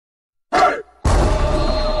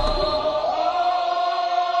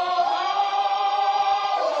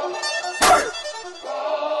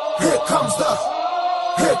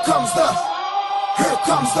Here comes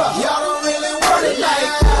the, y'all don't really want it like,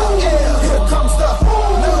 yeah. Here comes the,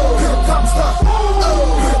 no. Here comes the, oh.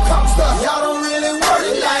 Here comes the, y'all don't really want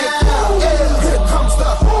it like, yeah. Here comes the,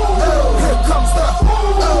 no. Here comes the,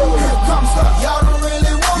 oh. Here comes the, y'all don't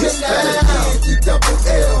really want it like,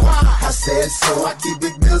 E-double-L. I said so, I keep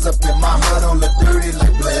big bills up in my hood on the dirty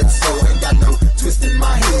like Bledsoe. Ain't got no twist in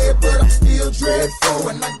my head, but I'm still dreadful.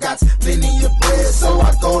 And I got plenty of bread, so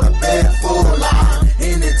I go to bed full. I'm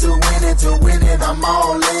in it to win it, I'm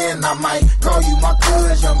all in. I might call you my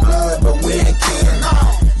cuz, young blood, but we ain't kin.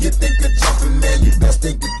 You think of jumping, man, you best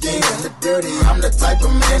think again. The dirty, I'm the type of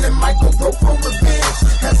man that might go broke for revenge.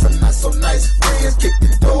 Had some not so nice friends, kick the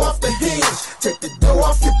door off the hinge. Take the door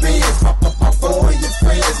off your bins, pop up my phone with your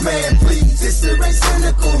friends. Man, please, this shit ain't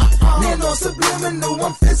cynical. Man, no subliminal,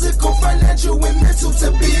 I'm physical, financial, and mental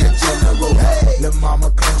to be a general. Hey, the mama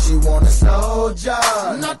claims she want a soldier.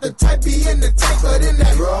 Not the type be in the tank, but in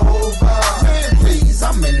that Rover. Man, please,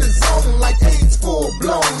 I'm in the zone like AIDS full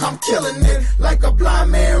blown. I'm killing it like a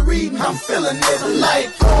blind man reading. I'm feeling it like,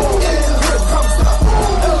 oh, yeah. Here comes the,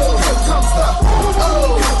 oh, here comes the,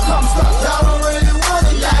 oh, here comes the, y'all don't really want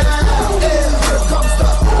it like, yeah. Here comes the,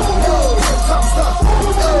 oh, here comes the,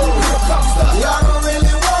 oh, here comes the, y'all don't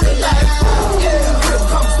really want it like, yeah. Here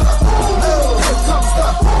comes the, oh, here comes the,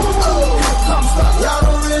 oh, here comes the, y'all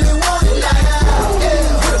don't really want it like, yeah.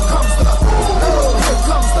 Here comes the, oh, here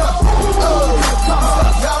comes the, oh, here comes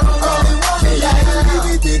the, y'all don't really want it like,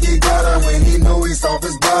 he think he got her when he know he's off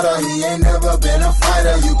his butter. He ain't never been a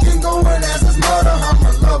fighter. You can go and ask his mother. I'm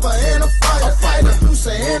a lover and a fighter,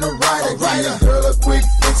 producer and a writer. Give your girl a quick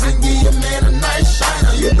fix and give your man a nice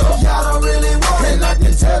shiner. You know y'all don't really want it, and I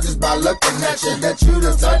can tell just by looking at you that you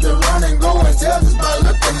the type to run and go and tell just by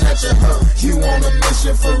looking at you. You on a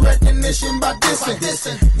mission for recognition by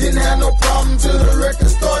dissing. Didn't have no problem till the record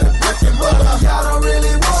started breaking, but y'all don't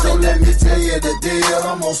really want it. So let me tell you the deal.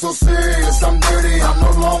 I'm also serious, I'm dirty, I'm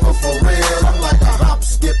no longer for real. I'm like a hop,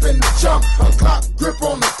 skip, and a jump, a clock grip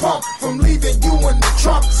on the pump. From leaving you in the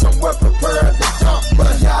trunk, somewhere prepared to dump.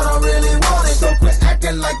 But y'all don't really want it, so quit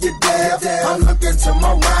acting like you're deaf. I'm looking to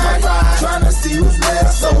my right, trying to see who's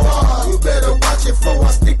left. So you better watch it before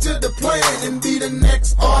I stick to the plan and be the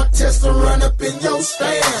next artist to run up in your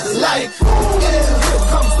stand. Like, yeah, here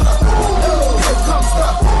comes the, oh, here comes the,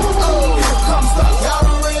 oh, here comes the, y'all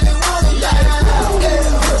don't really want it like, yeah,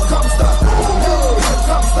 here comes the, oh, here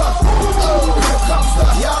comes the, oh, here comes the,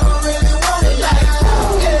 y'all don't really want it like,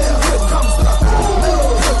 yeah, here comes the, oh,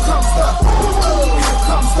 here comes the, oh, here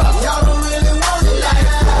comes the, y'all don't really want it like,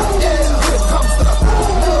 yeah, here comes the,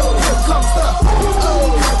 oh, here comes the,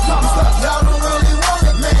 oh, here comes the, y'all don't really want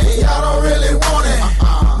it, man, y'all don't really want it,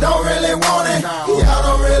 don't really want it, y'all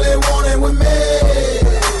don't really want it with me.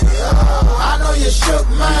 I know you shook,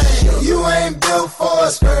 man. You ain't built for a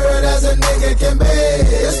skirt as a nigga can be.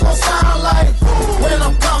 It's gon' sound like when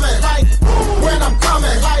I'm coming, like when I'm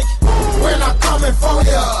coming, like when I'm coming for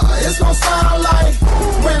ya. It's gon' sound like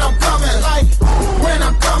when I'm coming, like when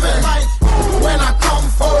I'm coming, like when I come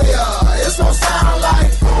for ya. It's gon' sound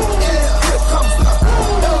like, yeah, here comes the,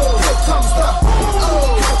 oh, here comes the,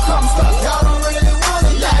 oh, here comes the, y'all don't really want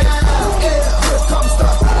it like, yeah, here comes the,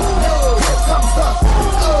 oh, here comes the,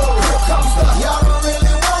 oh, here comes the, y'all don't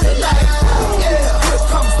really want it like, yeah, here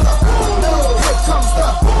comes the, oh, here comes the,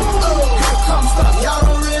 oh, here comes the, y'all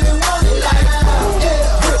don't really want it like, yeah,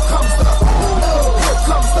 here comes the, oh, here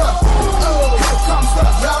comes the, oh, here comes the,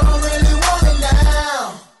 y'all don't really want it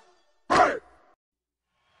now. Hey.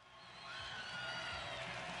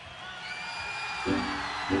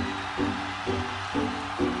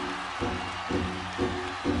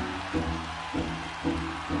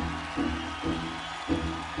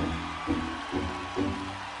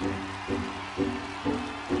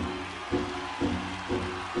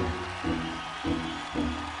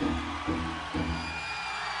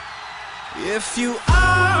 If you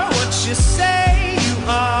are what you say you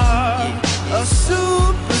are, a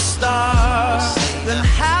superstar, then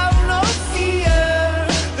have no fear.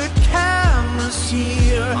 The camera's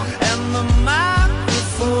here and the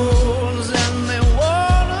microphones, and they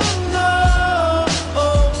wanna know,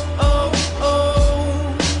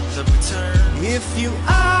 the return. If you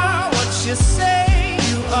are what you say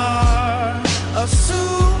you are, a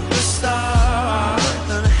superstar,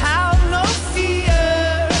 then have no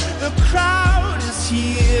fear. The crowd is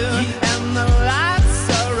here and the lights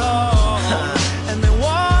are on, and they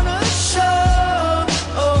wanna show,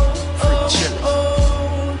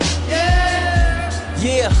 yeah.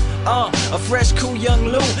 Yeah, a fresh, cool young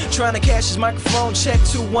Lou, trying to cash his microphone check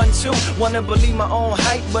 212. Wanna believe my own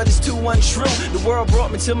hype, but it's too untrue. The world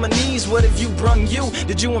brought me to my knees, what have you brung you?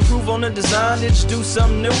 Did you improve on the design, did you do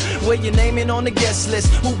something new? Where your name in on the guest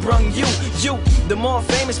list, who brung you? You, the more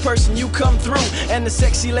famous person, you come through. And the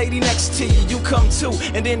sexy lady next to you, you come too.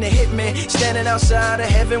 And then the hitman, standing outside of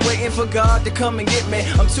heaven, waiting for God to come and get me.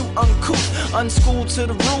 I'm too uncouth, unschooled to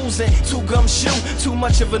the rules, and too gumshoe. Too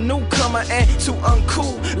much of a newcomer and too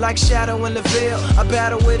uncool. Like Shadow in the Veil, I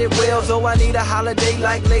battle with it well. Though I need a holiday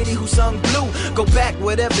like Lady Who Sung Blue. Go back,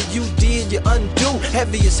 whatever you did, you undo.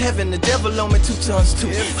 Heavy as heaven, the devil on me 2 tons too.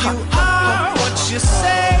 If you are what you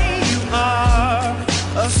say you are,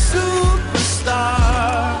 a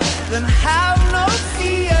superstar, then have no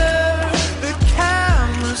fear. The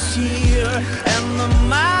camera's here and the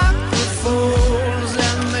microphones,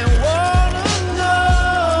 and they wanna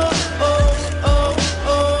know,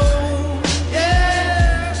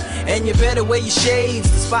 yeah. And you better wear your shades.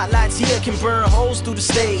 The spotlights here can burn holes through the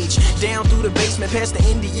stage. Down through the basement, past the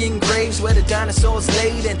Indian graves where the dinosaurs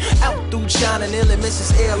laid. And out through China, nearly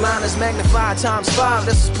misses airliners. Magnified ×5,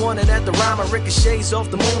 this is pointed at the rhyme. Ricochets off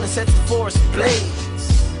the moon and sets the forest ablaze.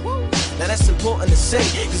 Now that's important to say,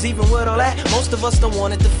 cause even with all that, most of us don't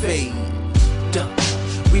want it to fade. Duh.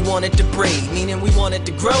 We want it to braid, meaning we want it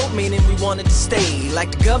to grow, meaning we want it to stay.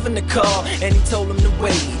 Like the governor called, and he told him to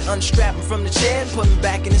wait. Unstrap him from the chair and put him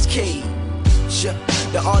back in his cage.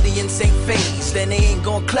 The audience ain't phased, then they ain't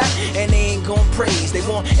gon' clap, and they ain't gon' praise. They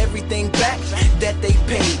want everything back that they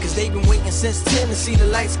paid, cause they've been waiting since 10 to see the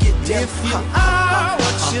lights get dim. If you are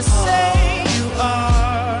what you say you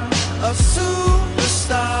are, a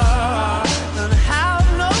superstar, then have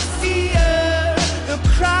no fear. The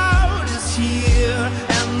crowd is here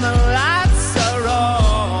and the lights are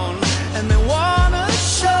on, and they wanna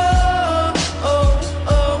show,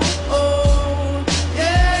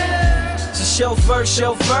 yeah. So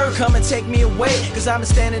chauffeur, come and take me away, cause I've been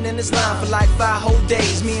standing in this line for like 5 whole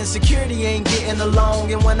days. Me and security ain't getting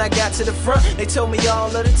along, and when I got to the front, they told me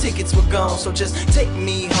all of the tickets were gone. So just take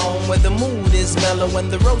me home where the mood is mellow,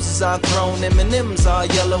 and the roses are thrown, M&M's are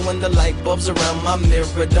yellow, and the light bulbs around my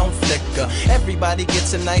mirror don't flicker. Everybody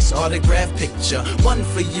gets a nice autograph picture, one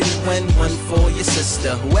for you and one for your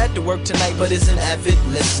sister, who had to work tonight but is an avid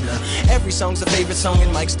listener. Every song's a favorite song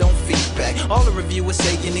and mics don't feedback. All the reviewers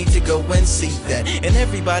say you need to go and see that. And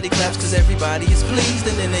everybody claps cause everybody is pleased,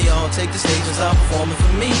 and then they all take the stage and start performing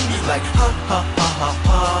for me. Like ha ha ha ha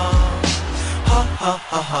ha, ha ha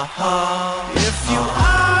ha ha ha. If you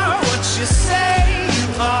are what you say you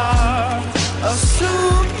are, a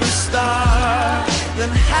superstar, then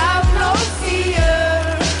have no fear.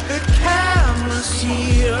 The camera's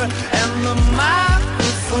here and the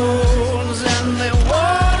microphones, and they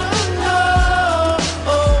wanna know,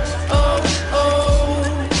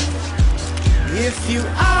 if you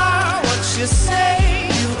are what you say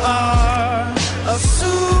you are, a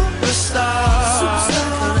superstar,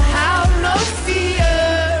 then have no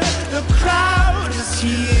fear. The crowd is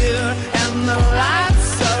here and the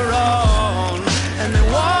lights are on, and they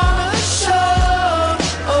wanna show,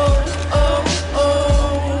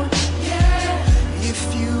 yeah. If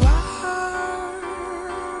you are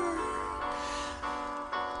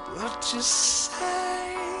what you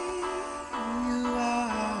say you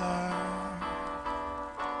are,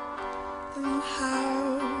 then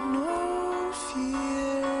have no fear.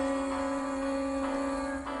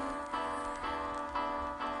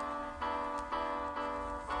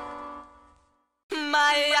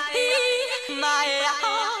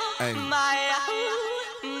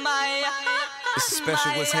 It's a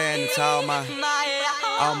special what's happening to all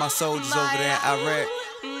my soldiers over there in Iraq.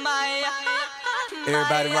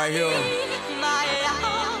 Everybody right here.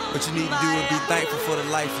 What you need to do is be thankful for the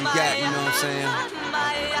life you got, you know what I'm saying?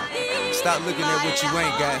 Stop looking at what you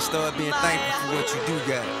ain't got, start being thankful for what you do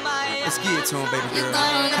got. Let's get it to him, baby girl.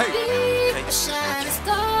 Hey! That's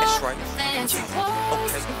right.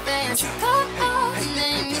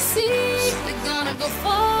 Let me see. We're gonna go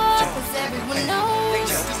far, cause everyone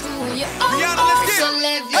knows who you are. So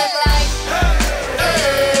live your life.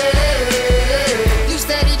 You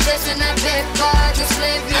steady chasing that big car, just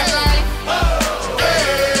live your life.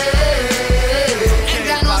 Ain't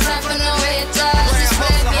got no time for no haters, just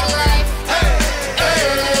live your life.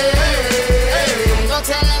 Don't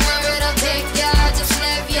tell them where it'll take ya, just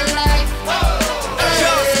live your life.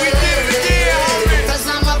 Cause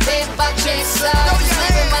I'm a paper chaser, just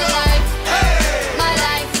living my life. My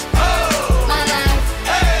life.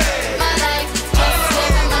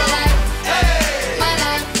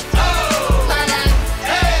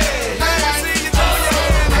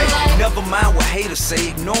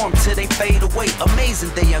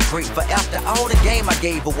 reason they ungrateful. After all the game I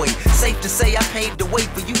gave away, safe to say I paved the way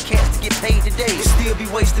for you cats to get paid today. Still be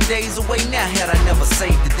wasting days away now had I never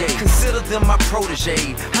saved the day. Consider them my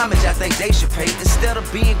protege. How much I think they should pay? Instead of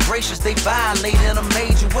being gracious, they violate in a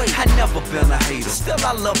major way. I never been a hater, still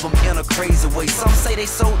I love them in a crazy way. Some say they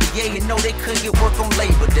sold the yay and know they couldn't get work on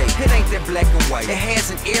Labor Day. It ain't that black and white, it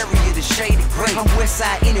has an area that's shaded gray. I'm west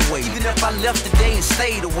side anyway, even if I left today and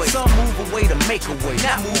stayed away. Some move away to make a way,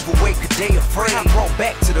 not move away cause they afraid. I brought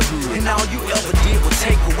back to the hood, and all you ever did was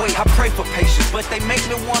take away. I pray for patience, but they make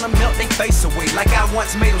me wanna melt they face away. Like I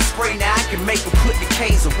once made them spray, now I can make them put the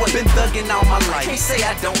K's away. Been thugging all my life, can't say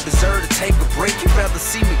I don't deserve to take a break. You'd rather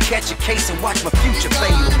see me catch a case and watch my future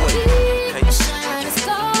fade away. Okay.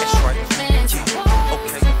 That's right. Yeah.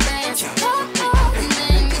 Okay.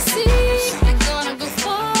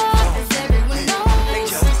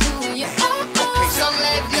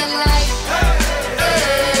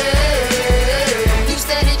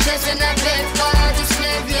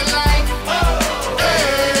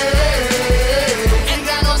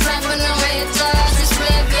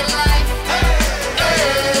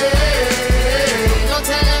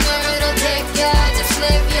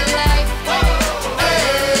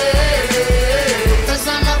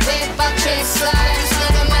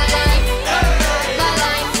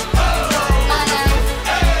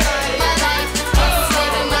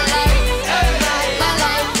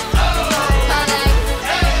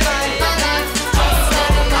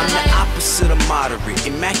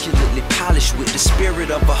 Immaculately polished with the spirit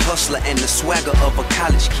of a hustler and the swagger of a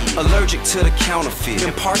college kid. Allergic to the counterfeit,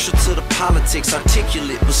 impartial to the politics,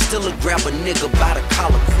 articulate, but still a grab a nigga by the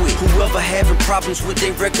collar quick. Whoever having problems with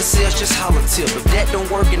their record sales, just holler tip. If that don't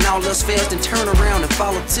work and all else fails, then turn around and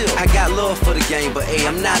follow tip. I got love for the game, but hey,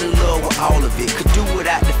 I'm not in love with all of it. Could do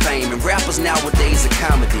without the fame, and rappers nowadays are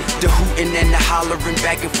comedy. The hooting and the hollering,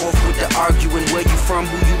 back and forth with the arguing. Where you from,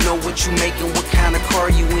 who you know, what you making, what kind of car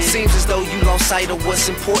you in. Seems as though you lost sight of what's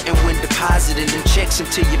important when depositing them checks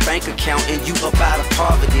into your bank account and you up out of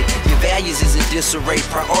poverty. Your values is in disarray,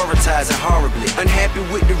 prioritizing horribly. Unhappy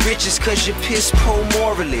with the riches cause you're piss poor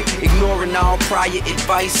morally. Ignoring all prior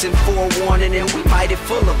advice and forewarning, and we mighty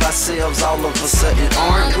full of ourselves all of a sudden,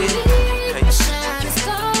 aren't we? Okay.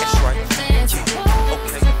 That's right. Yeah.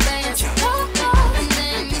 Okay.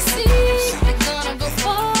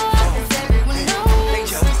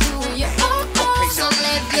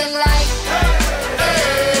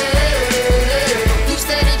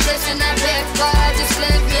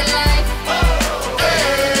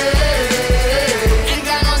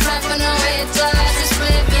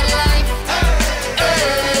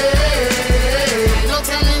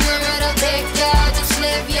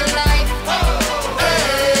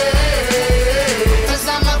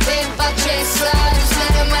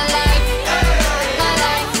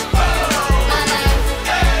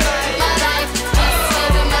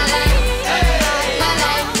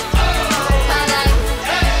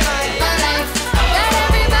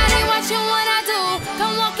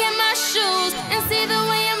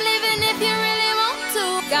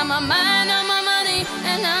 My mind